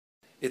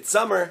It's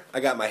summer, I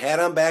got my hat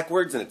on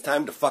backwards, and it's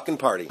time to fucking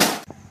party.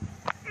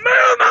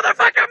 Moo,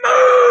 motherfucker,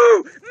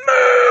 moo!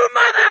 Moo,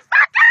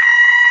 motherfucker!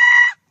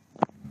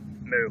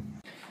 Moo.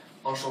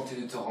 Enchanté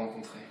de te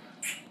rencontrer.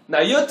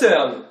 Now your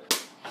turn.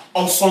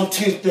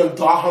 Enchanté de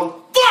te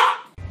rencontrer.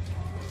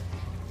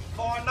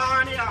 For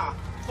Narnia!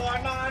 For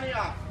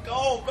Narnia!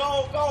 Go,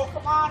 go, go!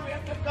 Come on, we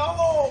have to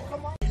go!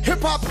 Come on!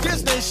 Hip Hop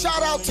Disney,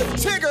 shout out to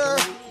Tigger.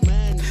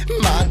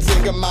 My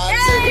Tigger, my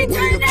Tigger,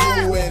 Winnie the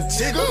Pooh and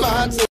Tigger,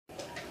 my Tigger.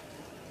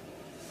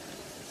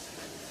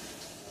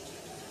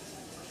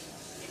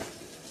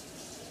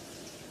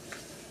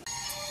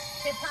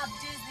 Hip Hop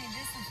Disney,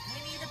 this is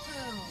Winnie the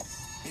Pooh.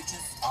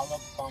 Bitches all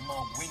up on my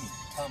Winnie,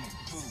 coming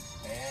through,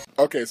 man.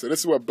 Okay, so this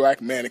is what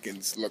black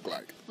mannequins look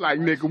like. Like,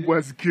 nigga,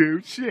 what's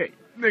cute shit?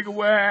 Nigga,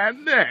 what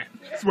happened there?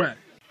 Sweat.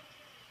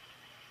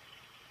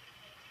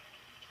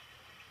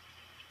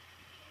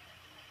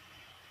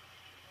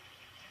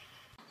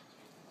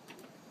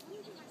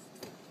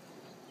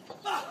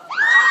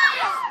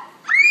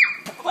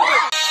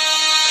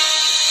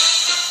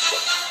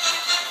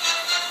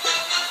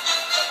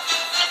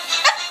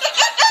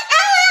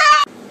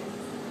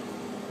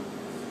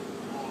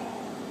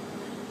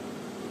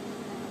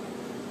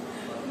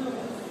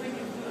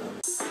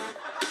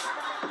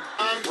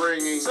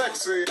 Bringing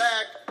sexy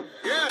back,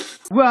 yes.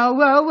 Whoa,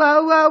 whoa,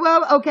 whoa, whoa,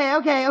 whoa.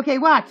 Okay,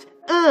 watch.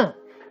 Do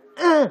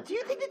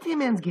you think the Tin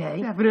Man's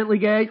gay? Definitely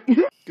gay.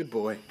 Good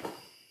boy.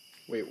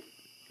 Wait,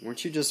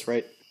 weren't you just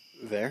right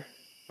there?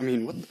 I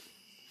mean,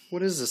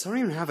 what is this? I don't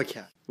even have a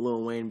cat.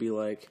 Lil Wayne be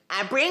like,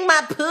 I bring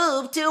my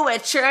poop to a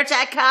church,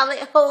 I call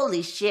it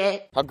holy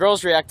shit. How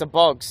girls react to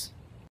bugs.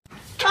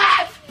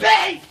 Ah,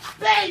 babe!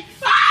 Babe!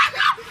 Ah,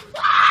 no!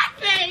 Ah,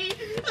 babe!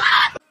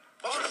 Ah!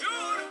 Bonjour,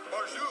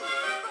 bonjour,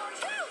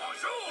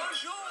 bonjour,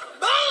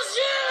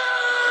 Bonjour!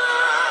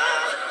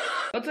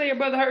 I'll tell your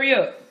brother, hurry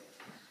up.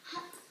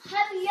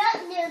 Hurry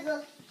up,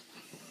 nigga.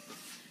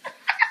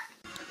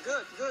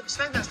 Good.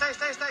 Stay there, stay.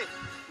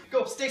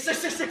 Go, stay. My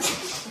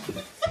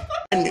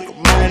nigga,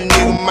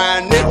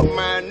 my nigga,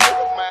 my nigga,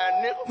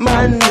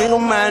 my nigga,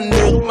 my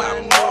nigga, my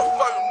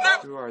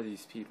motherfucking. Who are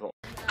these people?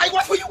 Hey,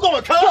 watch where you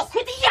going, cuz? Yo,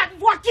 quit the yak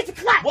before I get to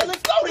clap. Well,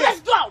 let's go then.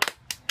 Let's go.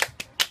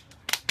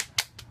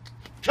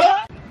 Cuz?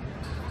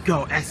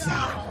 Go,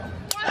 S.O.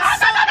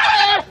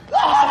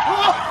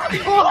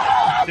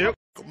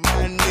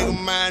 My nigga,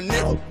 my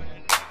nigga.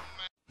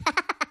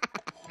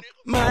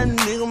 My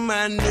nigga,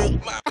 my nigga.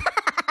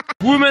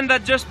 Woman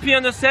that just pee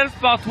on herself,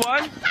 part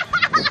 1.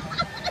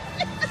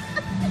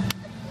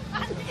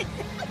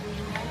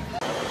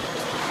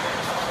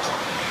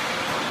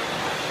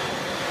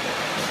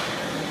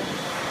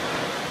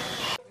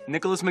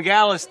 Nicholas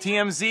McGallis,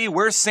 TMZ,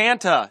 where's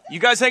Santa? You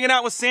guys hanging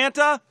out with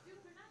Santa?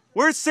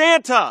 Where's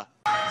Santa?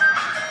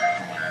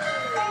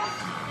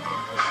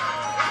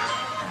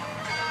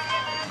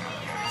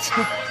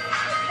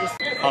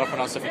 How to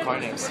pronounce different car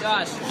names.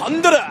 Gosh.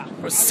 Honda,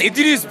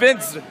 Mercedes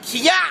Benz,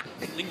 Kia,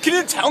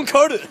 Lincoln Town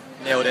Car.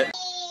 Nailed it.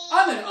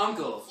 I'm an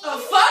uncle. A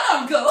fun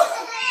uncle. All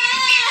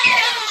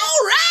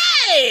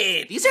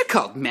right. These are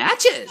called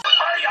matches.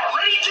 Are you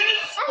ready,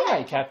 All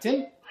right,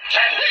 Captain.